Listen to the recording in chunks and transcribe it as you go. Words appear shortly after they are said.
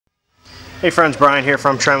Hey friends, Brian here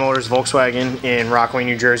from Trend Motors Volkswagen in Rockaway,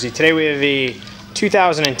 New Jersey. Today we have a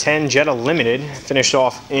 2010 Jetta Limited finished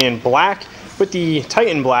off in black with the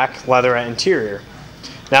Titan black leatherette interior.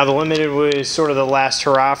 Now the Limited was sort of the last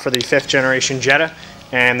hurrah for the 5th generation Jetta,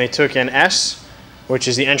 and they took an S, which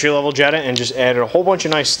is the entry-level Jetta, and just added a whole bunch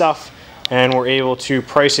of nice stuff, and were able to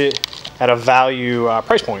price it at a value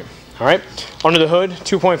price point. All right, under the hood,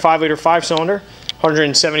 2.5 liter 5-cylinder,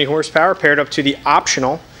 170 horsepower, paired up to the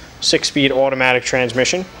optional 6-speed automatic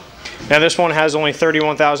transmission. Now this one has only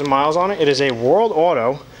 31,000 miles on it. It is a World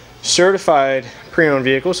Auto certified pre-owned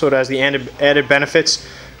vehicle, so it has the added benefits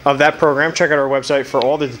of that program. Check out our website for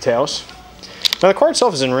all the details. Now the car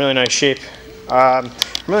itself is in really nice shape. I'm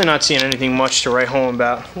really not seeing anything much to write home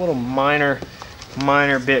about. A little minor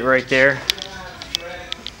bit right there,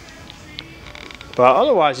 but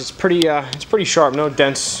otherwise it's pretty sharp. No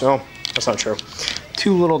dents. Oh, that's not true.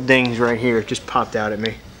 2 little dings right here just popped out at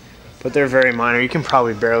me, but they're very minor. You can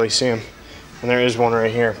probably barely see them, and there is one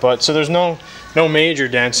right here. But so there's no major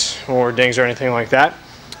dents or dings or anything like that.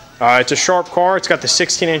 It's a sharp car. It's got the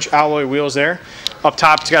 16-inch alloy wheels there. Up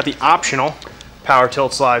top, it's got the optional power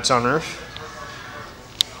tilt slide sunroof.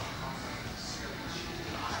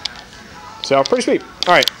 So pretty sweet.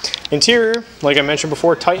 All right, interior, like I mentioned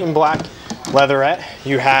before, Titan black leatherette.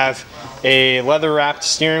 You have a leather wrapped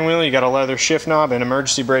steering wheel. You got a leather shift knob and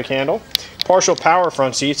emergency brake handle. Partial power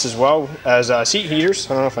front seats, as well as seat heaters.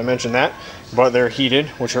 I don't know if I mentioned that, but they're heated,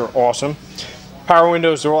 which are awesome. Power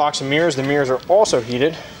windows, door locks, and mirrors. The mirrors are also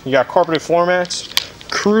heated. You got carpeted floor mats,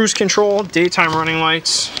 cruise control, daytime running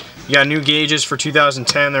lights. You got new gauges for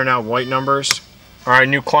 2010. They're now white numbers. All right,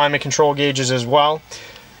 new climate control gauges as well.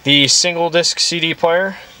 The single disc CD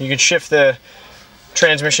player. You can shift the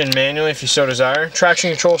transmission manually if you so desire. Traction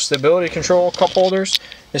control, stability control, cup holders.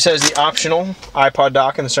 This has the optional iPod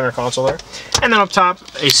dock in the center console there. And then up top,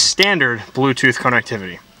 a standard Bluetooth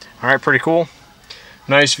connectivity. All right, pretty cool.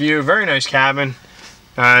 Nice view, very nice cabin.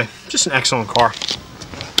 Just an excellent car.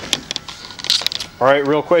 All right,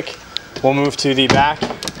 real quick, we'll move to the back.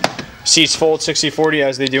 Seats fold 60/40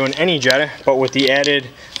 as they do in any Jetta, but with the added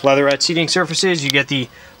leatherette seating surfaces, you get the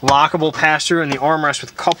lockable pass-through and the armrest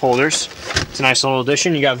with cup holders. It's a nice little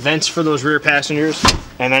addition. You got vents for those rear passengers,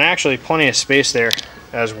 and then actually plenty of space there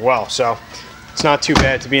as well. So it's not too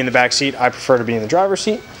bad to be in the back seat. I prefer to be in the driver's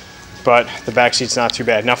seat, but the back seat's not too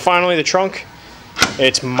bad. Now finally, the trunk.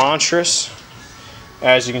 It's monstrous.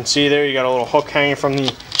 As you can see there, you got a little hook hanging from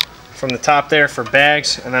the top there for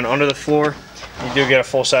bags, and then under the floor, you do get a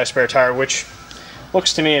full-size spare tire, which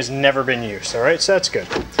looks to me has never been used. All right, so that's good.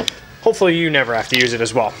 Hopefully you never have to use it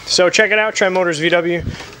as well. So check it out,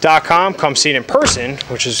 trendmotorsvw.com. Come see it in person,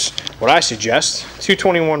 which is what I suggest.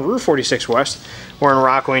 221 Route 46 West. We're in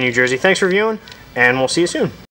Rockaway, New Jersey. Thanks for viewing, and we'll see you soon.